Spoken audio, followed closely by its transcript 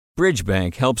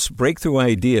Bridgebank helps breakthrough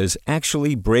ideas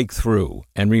actually break through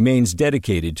and remains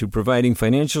dedicated to providing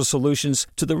financial solutions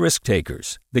to the risk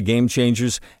takers, the game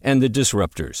changers, and the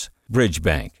disruptors.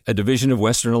 Bridgebank, a division of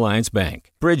Western Alliance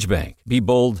Bank. Bridgebank. Be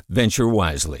bold, venture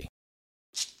wisely.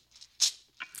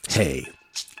 Hey,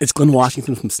 it's Glenn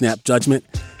Washington from Snap Judgment.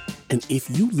 And if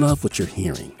you love what you're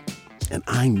hearing, and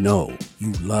I know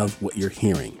you love what you're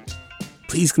hearing,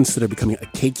 please consider becoming a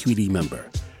KQED member.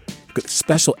 You get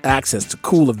special access to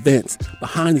cool events,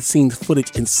 behind-the-scenes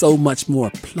footage, and so much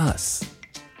more. Plus,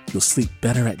 you'll sleep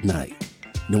better at night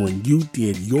knowing you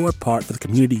did your part for the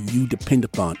community you depend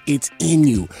upon. It's in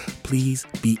you. Please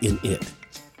be in it.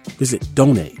 Visit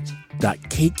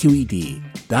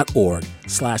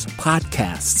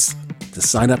donate.kqed.org/podcasts to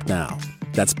sign up now.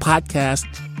 That's podcast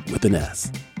with an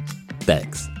S.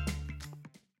 Thanks.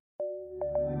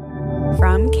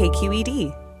 From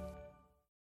KQED.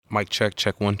 Mic check,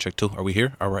 check 1, check 2. Are we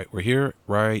here? All right, we're here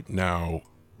right now-ish.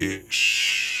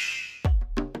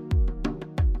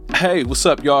 Hey, what's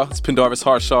up, y'all? It's Pendarvis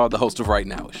Harshaw, the host of Right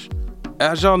Now-ish.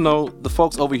 As y'all know, the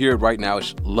folks over here at Right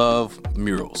Now-ish love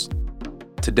murals.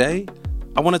 Today,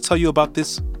 I want to tell you about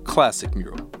this classic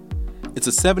mural. It's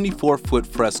a 74-foot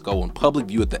fresco on public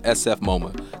view at the SF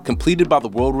MoMA, completed by the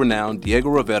world-renowned Diego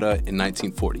Rivera in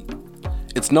 1940.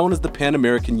 It's known as the Pan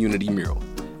American Unity Mural,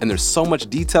 and there's so much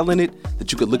detail in it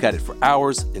that you could look at it for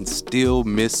hours and still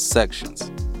miss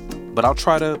sections. But I'll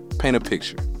try to paint a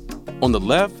picture. On the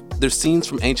left, there's scenes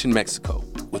from ancient Mexico,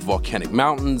 with volcanic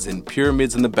mountains and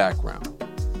pyramids in the background.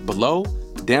 Below,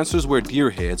 dancers wear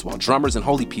deer heads while drummers and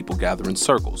holy people gather in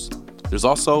circles. There's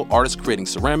also artists creating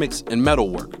ceramics and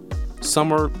metalwork.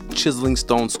 Some are chiseling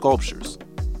stone sculptures.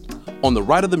 On the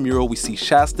right of the mural, we see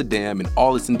Shasta Dam in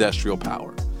all its industrial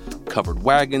power. Covered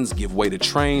wagons give way to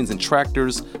trains and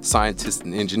tractors, scientists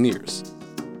and engineers.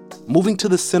 Moving to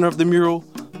the center of the mural,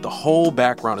 the whole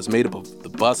background is made up of the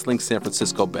bustling San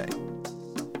Francisco Bay.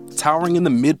 Towering in the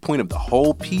midpoint of the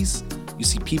whole piece, you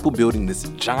see people building this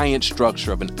giant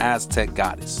structure of an Aztec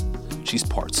goddess. She's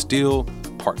part steel,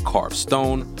 part carved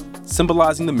stone,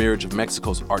 symbolizing the marriage of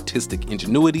Mexico's artistic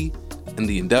ingenuity and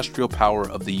the industrial power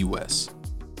of the U.S.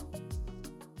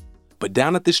 But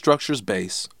down at this structure's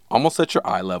base, almost at your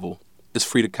eye level, is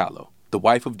Frida Kahlo, the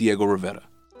wife of Diego Rivera.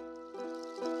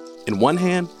 In one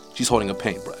hand, she's holding a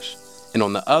paintbrush, and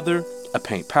on the other, a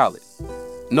paint palette.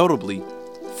 Notably,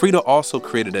 Frida also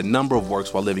created a number of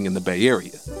works while living in the Bay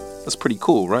Area. That's pretty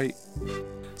cool, right?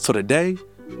 So today,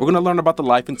 we're going to learn about the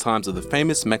life and times of the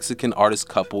famous Mexican artist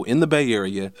couple in the Bay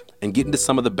Area and get into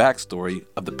some of the backstory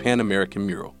of the Pan American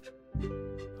mural.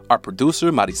 Our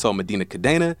producer, Marisol Medina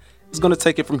Cadena, is going to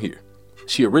take it from here.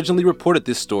 She originally reported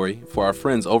this story for our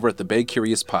friends over at the Bay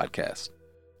Curious podcast.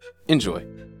 Enjoy.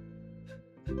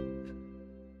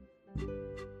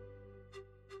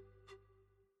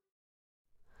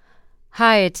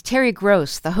 Hi, it's Terry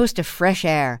Gross, the host of Fresh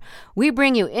Air. We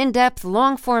bring you in-depth,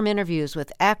 long-form interviews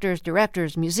with actors,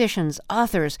 directors, musicians,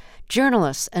 authors,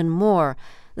 journalists, and more.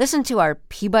 Listen to our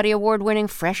Peabody Award-winning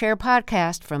Fresh Air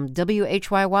podcast from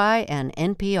WHYY and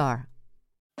NPR.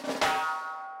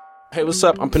 Hey, what's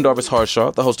up? I'm Pendarvis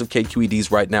Harshaw, the host of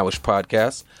KQED's Right Now-ish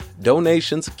podcast.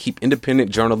 Donations keep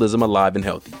independent journalism alive and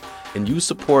healthy, and you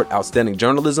support outstanding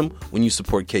journalism when you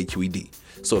support KQED.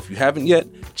 So if you haven't yet,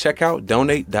 check out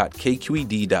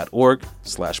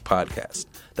donate.kqed.org/podcast.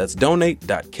 That's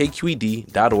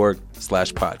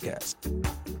donate.kqed.org/podcast.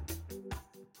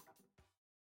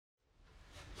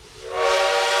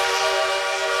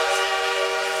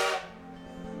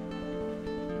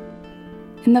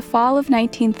 In the fall of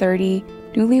 1930,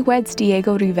 newlyweds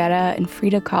Diego Rivera and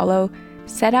Frida Kahlo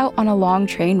set out on a long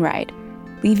train ride,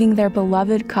 leaving their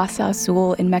beloved Casa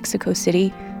Azul in Mexico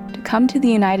City to come to the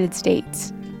United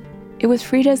States. It was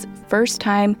Frida's first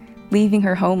time leaving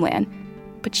her homeland,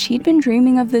 but she'd been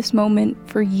dreaming of this moment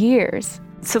for years.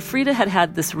 So Frida had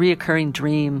had this reoccurring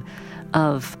dream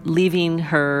of leaving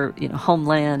her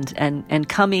homeland and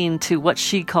coming to what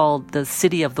she called the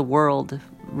city of the world,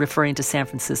 referring to San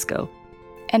Francisco.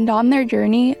 And on their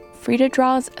journey, Frida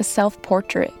draws a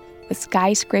self-portrait with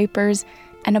skyscrapers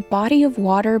and a body of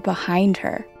water behind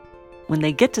her. When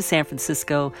they get to San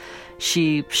Francisco,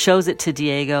 she shows it to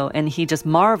Diego, and he just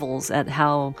marvels at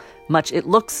how much it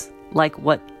looks like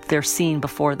what they're seeing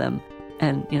before them.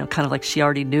 And, kind of like she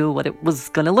already knew what it was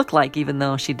going to look like, even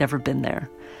though she'd never been there.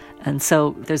 And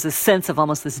so there's a sense of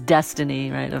almost this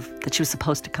destiny, right, of that she was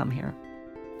supposed to come here.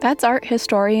 That's art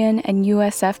historian and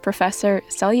USF professor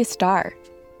Celia Starr.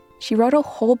 She wrote a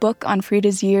whole book on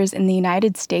Frida's years in the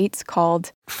United States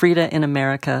called Frida in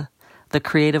America, The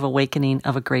Creative Awakening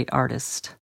of a Great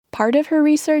Artist. part of her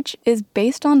research is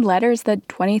based on letters that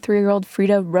 23-year-old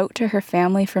Frida wrote to her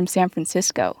family from San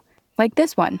Francisco, like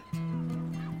this one.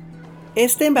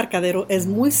 Este embarcadero es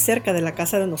muy cerca de la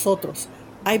casa de nosotros.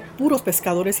 Hay puros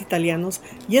pescadores italianos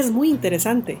y es muy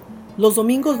interesante. Los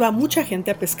domingos va mucha gente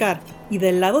a pescar y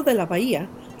del lado de la bahía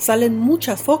salen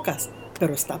muchas focas,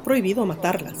 pero está prohibido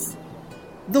matarlas.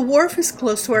 The wharf is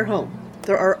close to our home.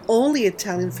 There are only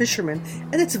Italian fishermen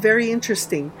and it's very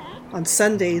interesting. On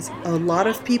Sundays, a lot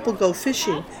of people go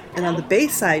fishing and on the bay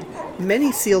side,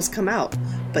 many seals come out,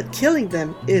 but killing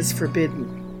them is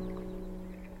forbidden.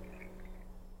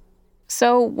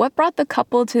 So, what brought the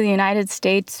couple to the United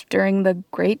States during the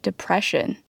Great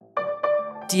Depression?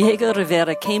 Diego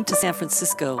Rivera came to San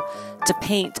Francisco to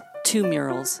paint 2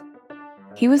 murals.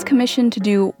 He was commissioned to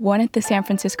do one at the San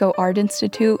Francisco Art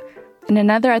Institute and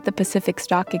another at the Pacific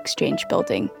Stock Exchange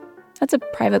building. That's a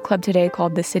private club today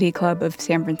called the City Club of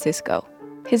San Francisco.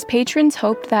 His patrons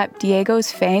hoped that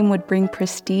Diego's fame would bring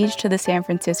prestige to the San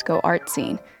Francisco art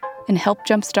scene and help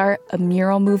jumpstart a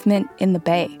mural movement in the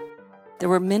Bay. There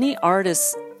were many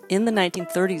artists in the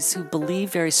 1930s who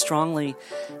believed very strongly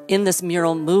in this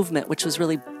mural movement, which was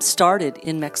really started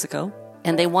in Mexico,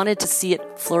 and they wanted to see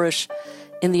it flourish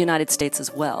in the United States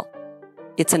as well.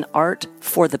 It's an art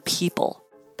for the people.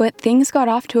 But things got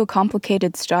off to a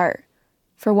complicated start.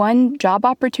 For one, job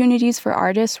opportunities for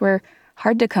artists were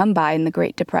hard to come by in the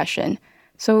Great Depression,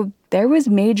 so there was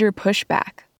major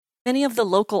pushback. Many of the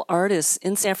local artists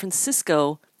in San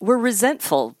Francisco were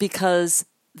resentful because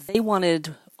they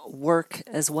wanted work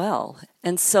as well.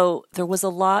 And so there was a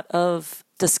lot of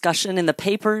discussion in the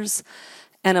papers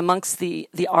and amongst the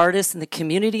artists and the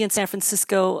community in San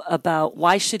Francisco about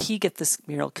why should he get this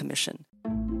mural commission.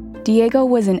 Diego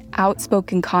was an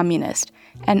outspoken communist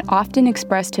and often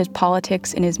expressed his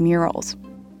politics in his murals.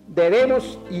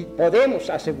 Debemos y podemos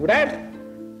asegurar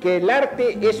que el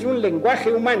arte es un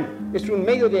lenguaje humano, es un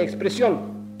medio de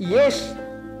expresión y es,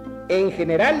 en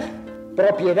general,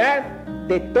 propiedad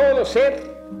de todo ser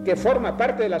que forma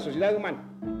parte de la sociedad humana.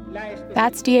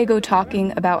 That's Diego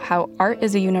talking about how art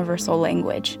is a universal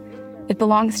language. It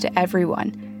belongs to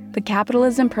everyone, but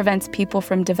capitalism prevents people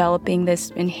from developing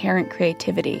this inherent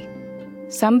creativity.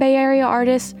 Some Bay Area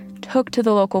artists took to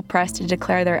the local press to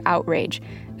declare their outrage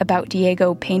about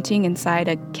Diego painting inside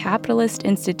a capitalist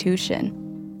institution.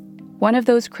 One of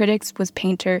those critics was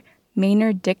painter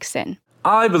Maynard Dixon.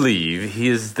 I believe he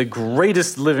is the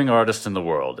greatest living artist in the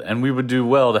world, and we would do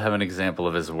well to have an example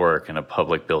of his work in a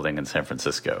public building in San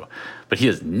Francisco. But he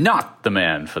is not the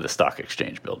man for the Stock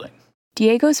Exchange building.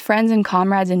 Diego's friends and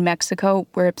comrades in Mexico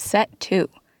were upset too.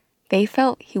 They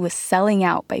felt he was selling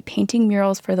out by painting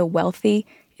murals for the wealthy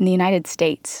in the United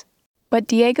States. But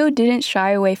Diego didn't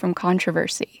shy away from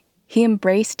controversy. He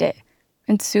embraced it,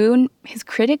 and soon his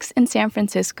critics in San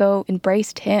Francisco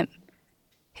embraced him.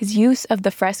 His use of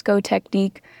the fresco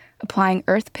technique, applying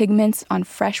earth pigments on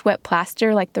fresh wet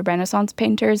plaster like the Renaissance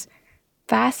painters,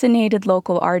 fascinated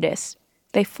local artists.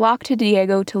 They flocked to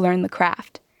Diego to learn the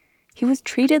craft. He was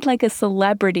treated like a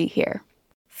celebrity here.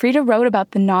 Frida wrote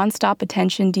about the nonstop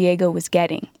attention Diego was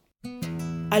getting.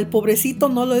 Al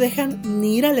pobrecito no lo dejan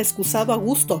ni ir al excusado a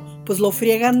gusto, pues lo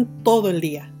friegan todo el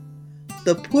día.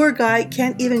 The poor guy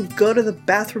can't even go to the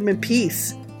bathroom in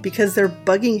peace because they're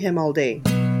bugging him all day.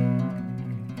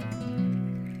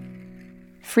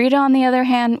 Frida, on the other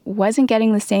hand, wasn't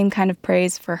getting the same kind of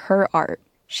praise for her art.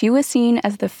 She was seen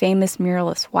as the famous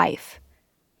muralist's wife.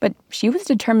 But she was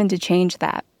determined to change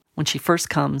that. When she first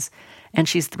comes, and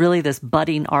she's really this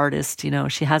budding artist,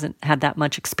 she hasn't had that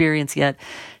much experience yet.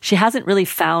 She hasn't really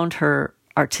found her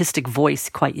artistic voice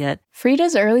quite yet.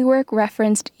 Frida's early work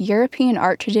referenced European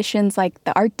art traditions like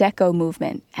the Art Deco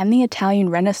movement and the Italian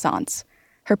Renaissance.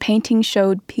 Her paintings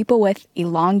showed people with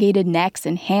elongated necks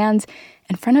and hands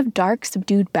in front of dark,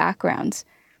 subdued backgrounds.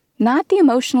 Not the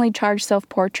emotionally charged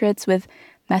self-portraits with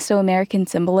Mesoamerican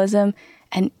symbolism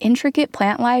and intricate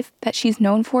plant life that she's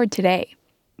known for today.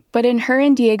 But in her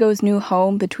and Diego's new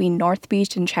home between North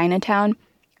Beach and Chinatown,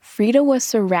 Frida was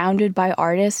surrounded by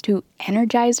artists who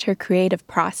energized her creative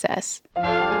process.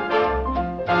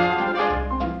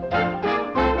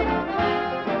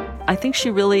 I think she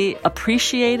really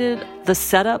appreciated the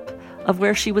setup of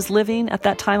where she was living at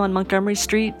that time on Montgomery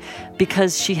Street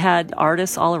because she had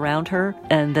artists all around her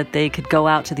and that they could go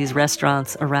out to these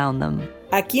restaurants around them.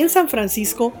 Aquí en San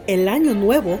Francisco, el Año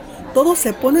Nuevo, todos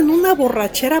se ponen una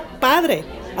borrachera padre,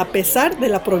 a pesar de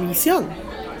la prohibición.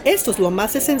 Esto es lo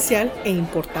más esencial e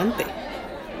importante.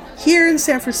 Here in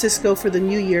San Francisco for the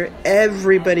New Year,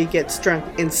 everybody gets drunk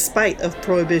in spite of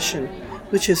prohibition,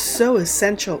 which is so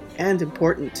essential and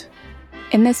important.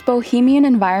 In this bohemian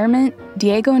environment,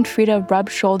 Diego and Frida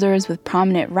rubbed shoulders with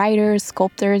prominent writers,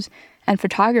 sculptors, and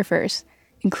photographers,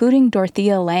 including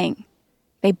Dorothea Lange.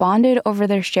 They bonded over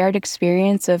their shared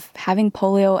experience of having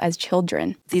polio as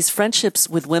children. These friendships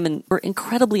with women were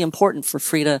incredibly important for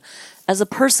Frida as a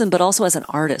person, but also as an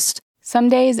artist. Some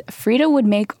days, Frida would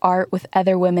make art with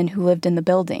other women who lived in the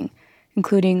building,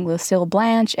 including Lucille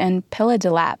Blanche and Pelle de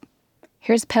Lapp.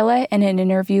 Here's Pelle in an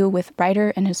interview with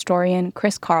writer and historian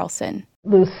Chris Carlson.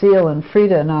 Lucille and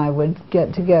Frida and I would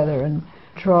get together and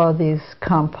draw these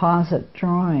composite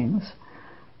drawings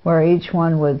where each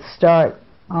one would start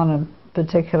on a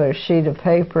particular sheet of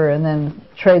paper and then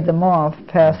trade them off,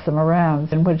 pass them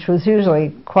around, and which was usually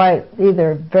quite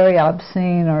either very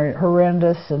obscene or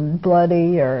horrendous and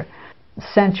bloody or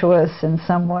sensuous in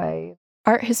some way.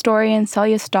 Art historian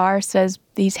Celia Starr says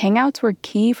these hangouts were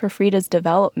key for Frida's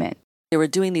development. They were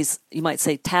doing these, you might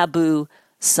say, taboo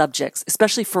subjects,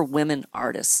 especially for women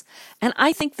artists. And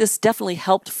I think this definitely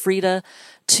helped Frida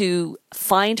to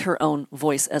find her own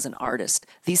voice as an artist.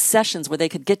 These sessions where they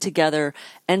could get together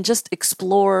and just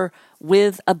explore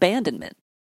with abandonment.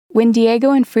 When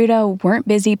Diego and Frida weren't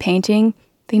busy painting,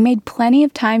 they made plenty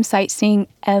of time sightseeing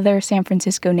other San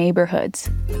Francisco neighborhoods.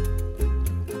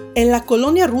 En la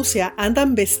colonia Rusia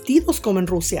andan vestidos como en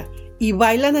Rusia y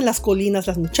bailan en las colinas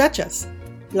las muchachas.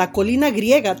 La colina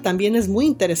griega también es muy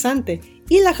interesante,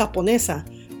 y la japonesa,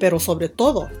 pero sobre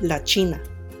todo la china.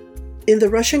 In the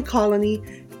Russian colony,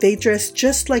 they dress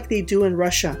just like they do in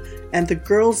Russia, and the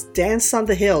girls dance on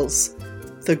the hills.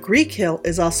 The Greek hill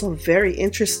is also very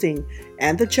interesting,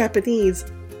 and the Japanese,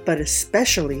 but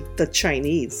especially the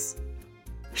Chinese.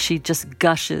 She just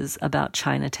gushes about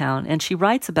Chinatown, and she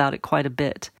writes about it quite a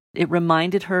bit. It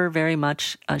reminded her very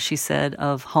much, she said,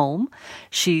 of home.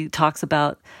 She talks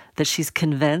about that she's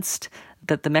convinced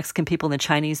that the Mexican people and the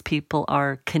Chinese people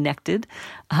are connected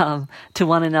to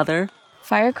one another.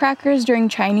 Firecrackers during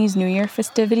Chinese New Year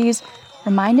festivities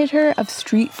reminded her of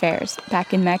street fairs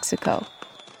back in Mexico.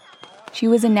 She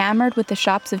was enamored with the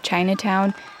shops of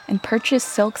Chinatown and purchased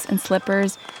silks and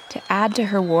slippers to add to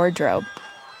her wardrobe.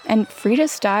 And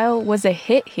Frida's style was a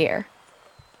hit here.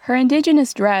 Her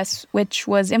indigenous dress, which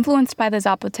was influenced by the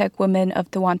Zapotec women of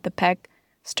Tehuantepec,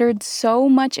 stirred so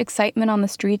much excitement on the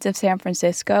streets of San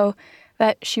Francisco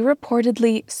that she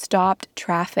reportedly stopped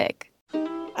traffic.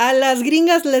 A las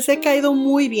gringas les he caído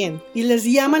muy bien y les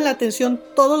llaman la atención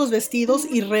todos los vestidos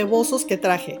y rebozos que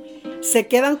traje. Se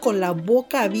quedan con la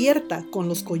boca abierta con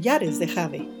los collares de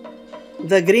jade.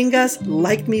 The gringas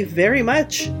liked me very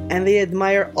much, and they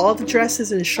admire all the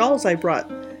dresses and shawls I brought.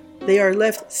 They are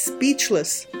left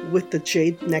speechless with the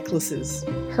jade necklaces.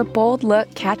 Her bold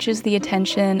look catches the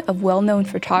attention of well-known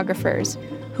photographers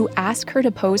who ask her to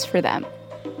pose for them.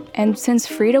 And since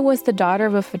Frida was the daughter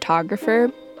of a photographer,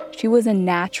 she was a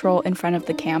natural in front of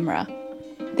the camera.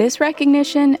 This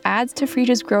recognition adds to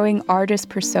Frida's growing artist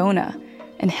persona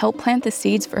and helped plant the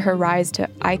seeds for her rise to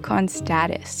icon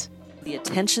status. The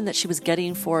attention that she was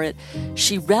getting for it,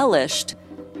 she relished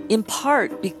in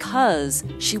part because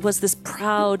she was this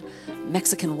proud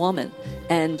Mexican woman,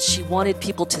 and she wanted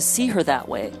people to see her that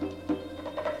way.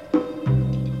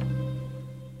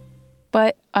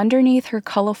 But underneath her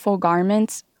colorful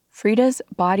garments, Frida's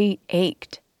body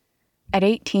ached. At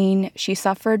 18, she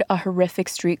suffered a horrific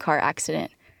streetcar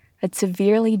accident that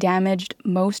severely damaged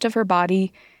most of her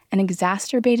body and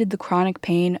exacerbated the chronic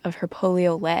pain of her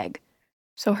polio leg.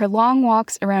 So her long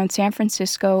walks around San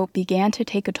Francisco began to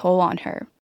take a toll on her.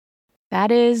 That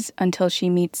is, until she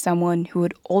meets someone who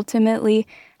would ultimately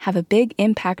have a big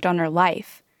impact on her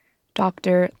life,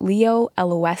 Dr. Leo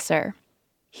Eloesser.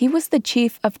 He was the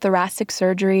chief of thoracic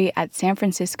surgery at San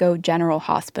Francisco General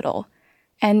Hospital,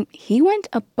 and he went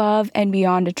above and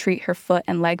beyond to treat her foot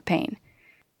and leg pain.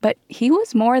 But he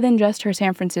was more than just her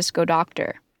San Francisco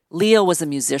doctor. Leo was a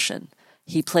musician.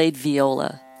 He played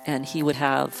viola, and he would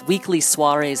have weekly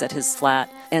soirees at his flat,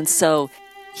 and so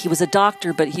he was a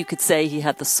doctor, but you could say he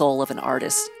had the soul of an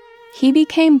artist. He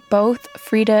became both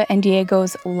Frida and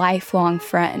Diego's lifelong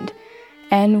friend.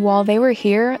 And while they were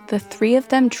here, the three of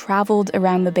them traveled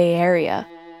around the Bay Area.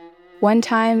 One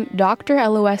time, Dr.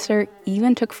 Eloesser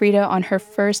even took Frida on her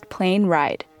first plane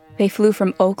ride. They flew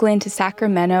from Oakland to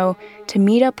Sacramento to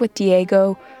meet up with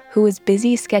Diego, who was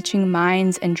busy sketching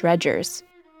mines and dredgers.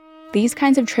 These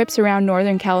kinds of trips around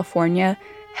Northern California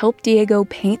helped Diego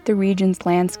paint the region's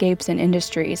landscapes and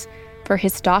industries for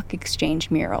his stock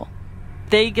exchange mural.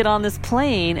 They get on this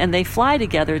plane and they fly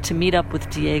together to meet up with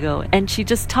Diego, and she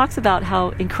just talks about how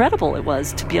incredible it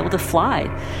was to be able to fly.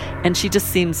 And she just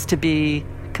seems to be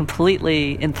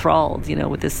completely enthralled,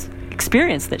 with this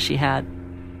experience that she had.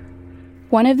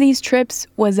 One of these trips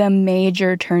was a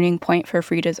major turning point for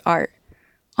Frida's art.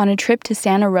 On a trip to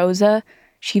Santa Rosa,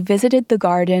 she visited the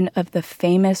garden of the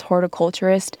famous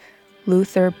horticulturist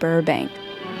Luther Burbank.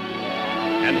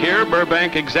 And here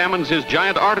Burbank examines his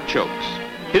giant artichokes.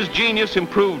 His genius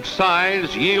improved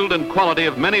size, yield, and quality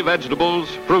of many vegetables,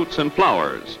 fruits, and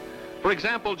flowers. For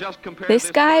example, just compare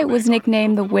this guy was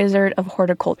nicknamed the Wizard of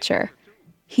Horticulture.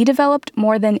 He developed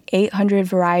more than 800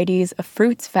 varieties of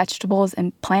fruits, vegetables,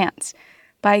 and plants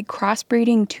by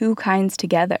crossbreeding two kinds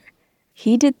together.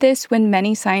 He did this when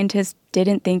many scientists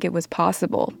didn't think it was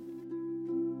possible.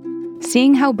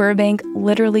 Seeing how Burbank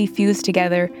literally fused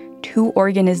together two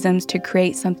organisms to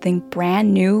create something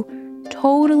brand new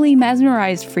totally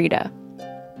mesmerized Frida.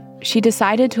 She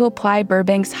decided to apply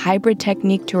Burbank's hybrid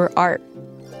technique to her art.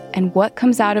 And what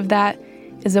comes out of that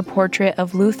is a portrait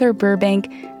of Luther Burbank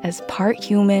as part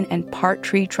human and part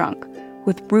tree trunk,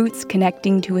 with roots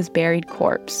connecting to his buried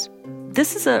corpse.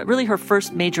 This is really her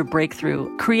first major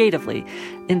breakthrough creatively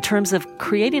in terms of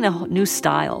creating a new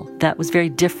style that was very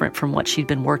different from what she'd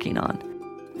been working on.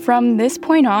 From this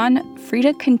point on,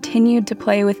 Frida continued to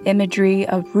play with imagery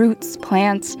of roots,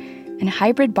 plants, and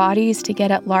hybrid bodies to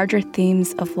get at larger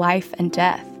themes of life and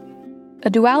death. A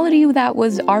duality that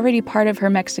was already part of her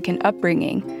Mexican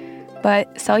upbringing,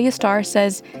 but Celia Starr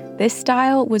says this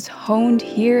style was honed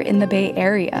here in the Bay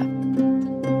Area.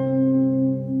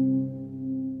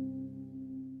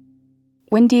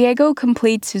 When Diego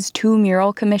completes his 2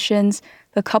 mural commissions,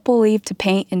 the couple leave to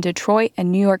paint in Detroit and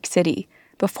New York City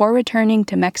before returning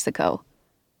to Mexico.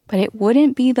 But it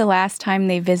wouldn't be the last time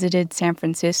they visited San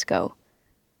Francisco.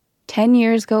 10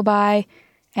 years go by,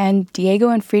 and Diego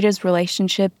and Frida's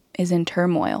relationship is in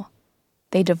turmoil.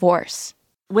 They divorce.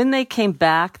 When they came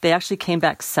back, they actually came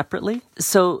back separately.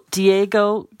 So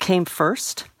Diego came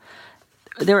first.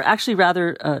 There were actually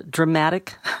rather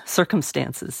dramatic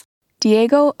circumstances.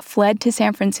 Diego fled to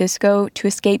San Francisco to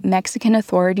escape Mexican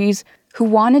authorities who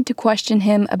wanted to question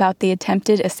him about the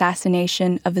attempted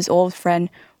assassination of his old friend,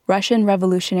 Russian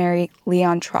revolutionary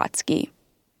Leon Trotsky.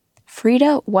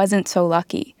 Frida wasn't so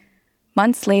lucky.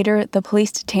 Months later, the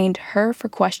police detained her for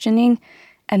questioning,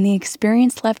 and the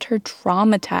experience left her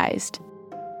traumatized.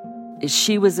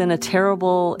 She was in a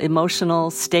terrible emotional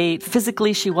state.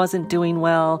 Physically, she wasn't doing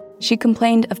well. She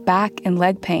complained of back and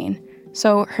leg pain,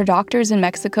 so her doctors in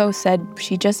Mexico said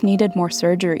she just needed more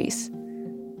surgeries.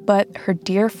 But her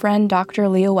dear friend, Dr.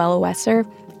 Leo Weloesser,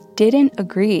 didn't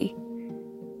agree.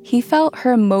 He felt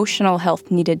her emotional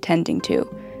health needed tending to,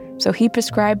 so he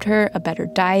prescribed her a better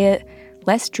diet,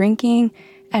 less drinking,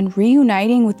 and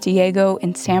reuniting with Diego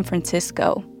in San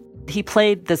Francisco. He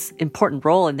played this important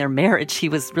role in their marriage. He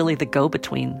was really the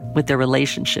go-between with their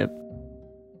relationship.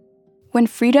 When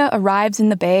Frida arrives in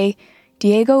the Bay,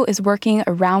 Diego is working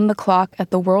around the clock at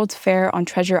the World's Fair on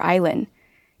Treasure Island.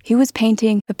 He was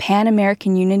painting the Pan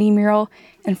American Unity mural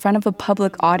in front of a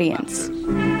public audience.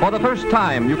 For the first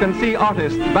time, you can see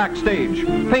artists backstage,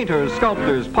 painters,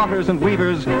 sculptors, potters, and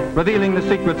weavers revealing the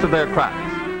secrets of their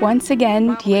craft. Once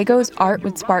again, Diego's art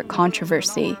would spark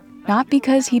controversy, not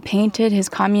because he painted his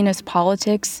communist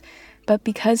politics, but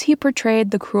because he portrayed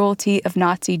the cruelty of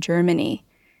Nazi Germany.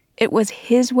 It was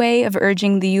his way of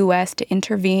urging the U.S. to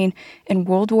intervene in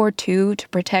World War II to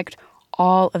protect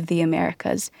all of the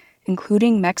Americas,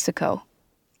 including Mexico.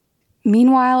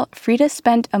 Meanwhile, Frida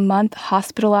spent a month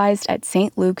hospitalized at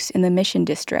St. Luke's in the Mission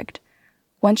District.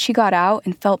 Once she got out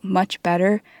and felt much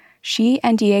better, she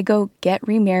and Diego get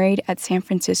remarried at San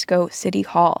Francisco City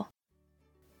Hall.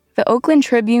 The Oakland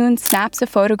Tribune snaps a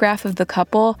photograph of the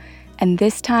couple and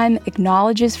this time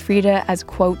acknowledges Frida as,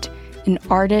 quote, an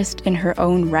artist in her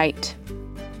own right.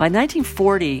 By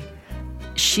 1940,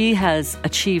 she has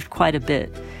achieved quite a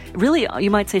bit. Really, you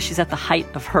might say she's at the height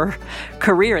of her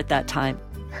career at that time.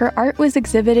 Her art was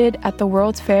exhibited at the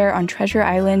World's Fair on Treasure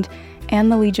Island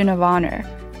and the Legion of Honor,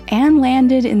 and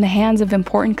landed in the hands of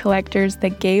important collectors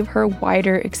that gave her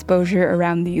wider exposure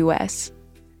around the U.S.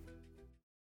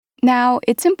 Now,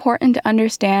 it's important to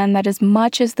understand that as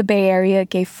much as the Bay Area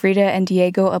gave Frida and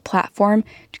Diego a platform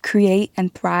to create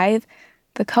and thrive,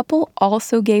 the couple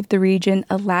also gave the region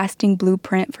a lasting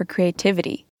blueprint for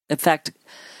creativity. In fact,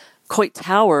 Coit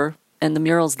Tower and the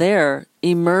murals there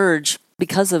emerge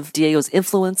because of Diego's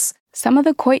influence. Some of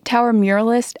the Coit Tower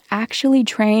muralists actually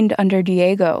trained under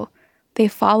Diego. They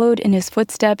followed in his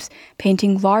footsteps,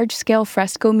 painting large-scale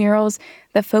fresco murals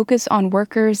that focus on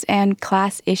workers and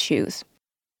class issues.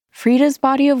 Frida's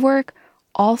body of work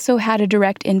also had a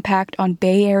direct impact on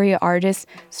Bay Area artists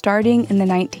starting in the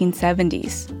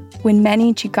 1970s. When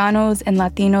many Chicanos and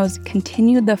Latinos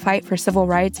continued the fight for civil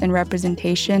rights and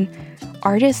representation,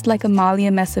 artists like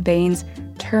Amalia Mesa Baines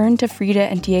turned to Frida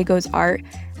and Diego's art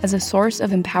as a source of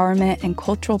empowerment and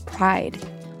cultural pride.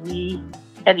 We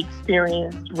had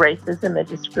experienced racism and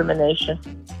discrimination,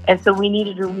 and so we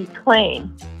needed to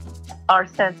reclaim our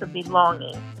sense of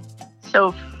belonging.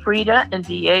 So Frida and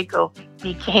Diego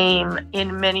became,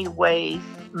 in many ways,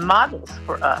 models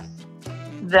for us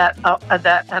that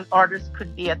an artist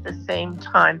could be at the same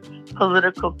time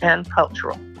political and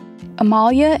cultural.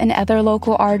 Amalia and other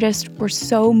local artists were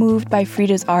so moved by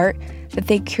Frida's art that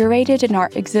they curated an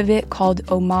art exhibit called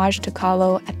Homage to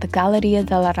Kahlo at the Galleria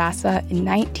de la Raza in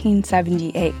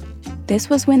 1978. This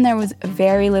was when there was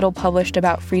very little published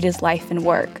about Frida's life and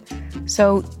work.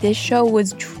 So this show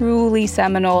was truly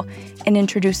seminal in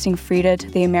introducing Frida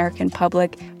to the American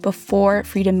public before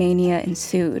Frida Mania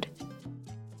ensued.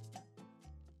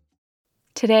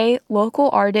 Today, local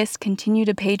artists continue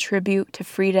to pay tribute to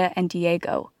Frida and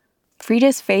Diego.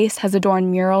 Frida's face has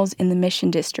adorned murals in the Mission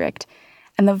District,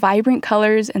 and the vibrant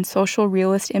colors and social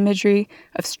realist imagery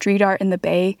of street art in the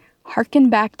Bay harken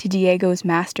back to Diego's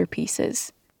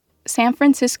masterpieces. San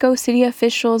Francisco city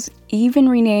officials even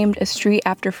renamed a street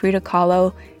after Frida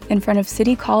Kahlo in front of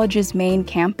City College's main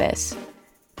campus.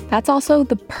 That's also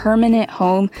the permanent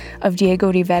home of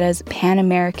Diego Rivera's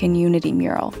Pan-American Unity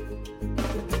mural.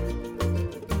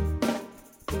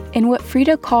 In what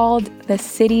Frida called the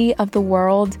city of the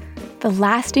world, the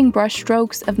lasting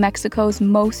brushstrokes of Mexico's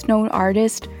most known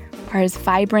artist are as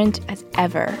vibrant as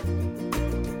ever.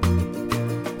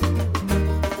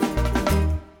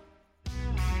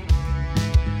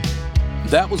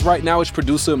 That was Right Now-ish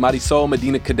producer Marisol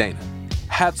Medina Cadena.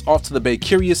 Hats off to the Bay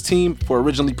Curious team for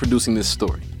originally producing this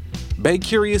story. Bay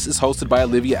Curious is hosted by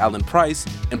Olivia Allen Price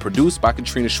and produced by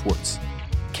Katrina Schwartz.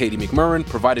 Katie McMurrin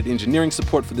provided engineering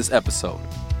support for this episode.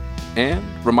 And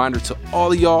reminder to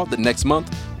all of y'all that next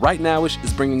month, Right Now-ish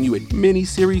is bringing you a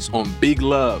mini-series on Big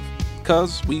Love,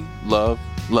 because we love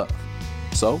love.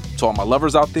 So, to all my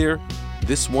lovers out there,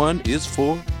 this one is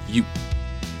for you.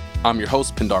 I'm your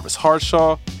host, Pendarvis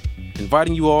Harshaw,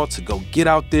 inviting you all to go get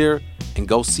out there and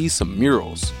go see some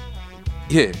murals.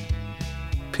 Yeah.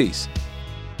 Peace.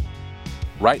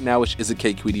 Right Now-ish is a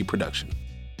KQED production.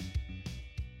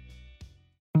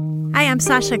 Hi, I'm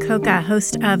Sasha Coca,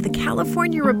 host of the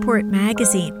California Report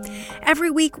magazine.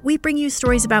 Every week, we bring you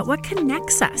stories about what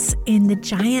connects us in the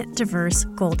giant, diverse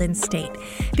Golden State.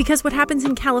 Because what happens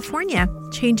in California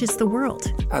changes the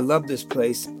world. I love this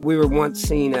place. We were once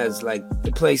seen as like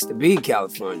the place to be,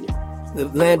 California. The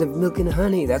land of milk and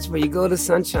honey. That's where you go to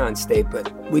Sunshine State,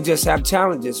 but we just have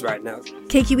challenges right now.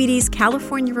 KQED's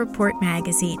California Report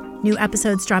magazine. New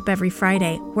episodes drop every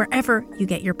Friday, wherever you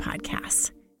get your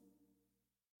podcasts.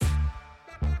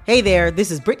 Hey there,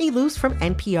 this is Brittany Luce from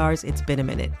NPR's It's Been a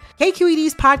Minute.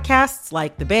 KQED's podcasts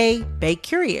like The Bay, Bay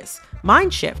Curious,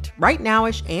 Mind Shift, Right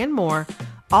Now-ish, and more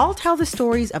all tell the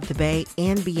stories of the Bay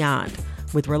and beyond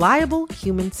with reliable,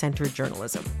 human-centered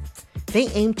journalism. They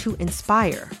aim to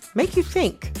inspire, make you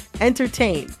think,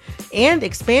 entertain, and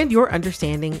expand your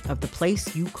understanding of the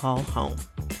place you call home.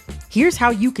 Here's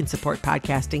how you can support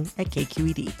podcasting at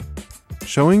KQED.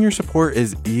 Showing your support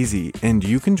is easy, and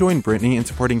you can join Brittany in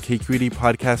supporting KQED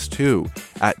Podcast too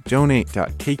at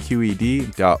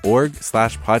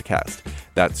donate.kqed.org/podcast.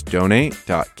 That's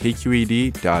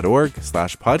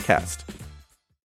donate.kqed.org/podcast.